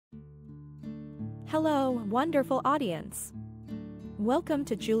Hello, wonderful audience. Welcome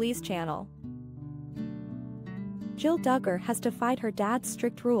to Julie's channel. Jill Duggar has defied her dad's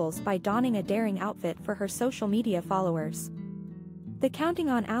strict rules by donning a daring outfit for her social media followers. The Counting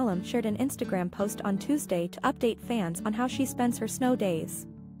on alum shared an Instagram post on Tuesday to update fans on how she spends her snow days.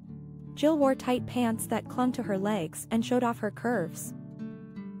 Jill wore tight pants that clung to her legs and showed off her curves.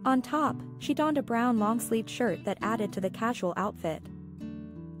 On top, she donned a brown long-sleeved shirt that added to the casual outfit.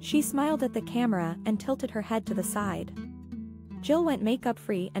 She smiled at the camera and tilted her head to the side. Jill went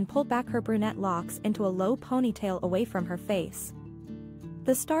makeup-free and pulled back her brunette locks into a low ponytail away from her face.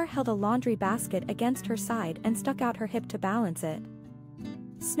 The star held a laundry basket against her side and stuck out her hip to balance it.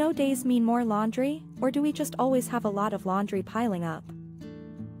 Snow days mean more laundry, or do we just always have a lot of laundry piling up?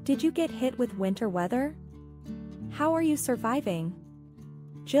 Did you get hit with winter weather? How are you surviving?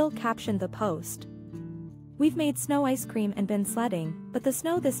 Jill captioned the post. We've made snow ice cream and been sledding, but the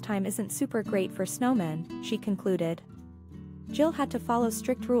snow this time isn't super great for snowmen, she concluded. Jill had to follow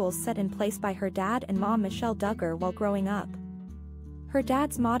strict rules set in place by her dad and mom Michelle Duggar while growing up. Her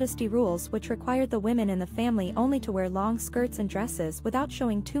dad's modesty rules, which required the women in the family only to wear long skirts and dresses without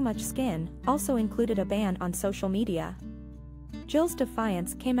showing too much skin, also included a ban on social media. Jill's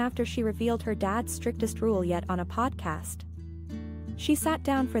defiance came after she revealed her dad's strictest rule yet on a podcast. She sat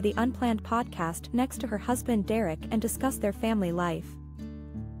down for the unplanned podcast next to her husband Derek and discussed their family life.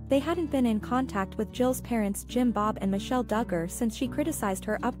 They hadn't been in contact with Jill's parents Jim Bob and Michelle Duggar since she criticized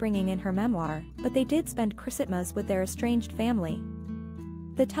her upbringing in her memoir, but they did spend Christmas with their estranged family.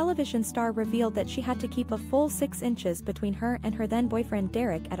 The television star revealed that she had to keep a full 6 inches between her and her then-boyfriend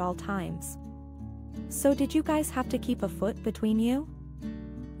Derek at all times. So did you guys have to keep a foot between you?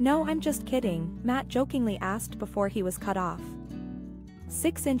 No, I'm just kidding, Matt jokingly asked before he was cut off.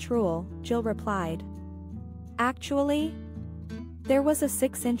 6-inch rule, Jill replied. Actually? There was a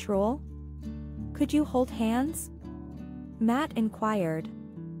 6-inch rule? Could you hold hands? Matt inquired.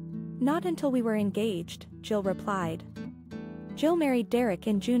 Not until we were engaged, Jill replied. Jill married Derek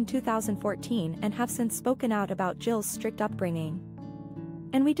in June 2014 and have since spoken out about Jill's strict upbringing.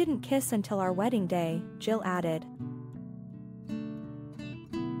 And we didn't kiss until our wedding day, Jill added.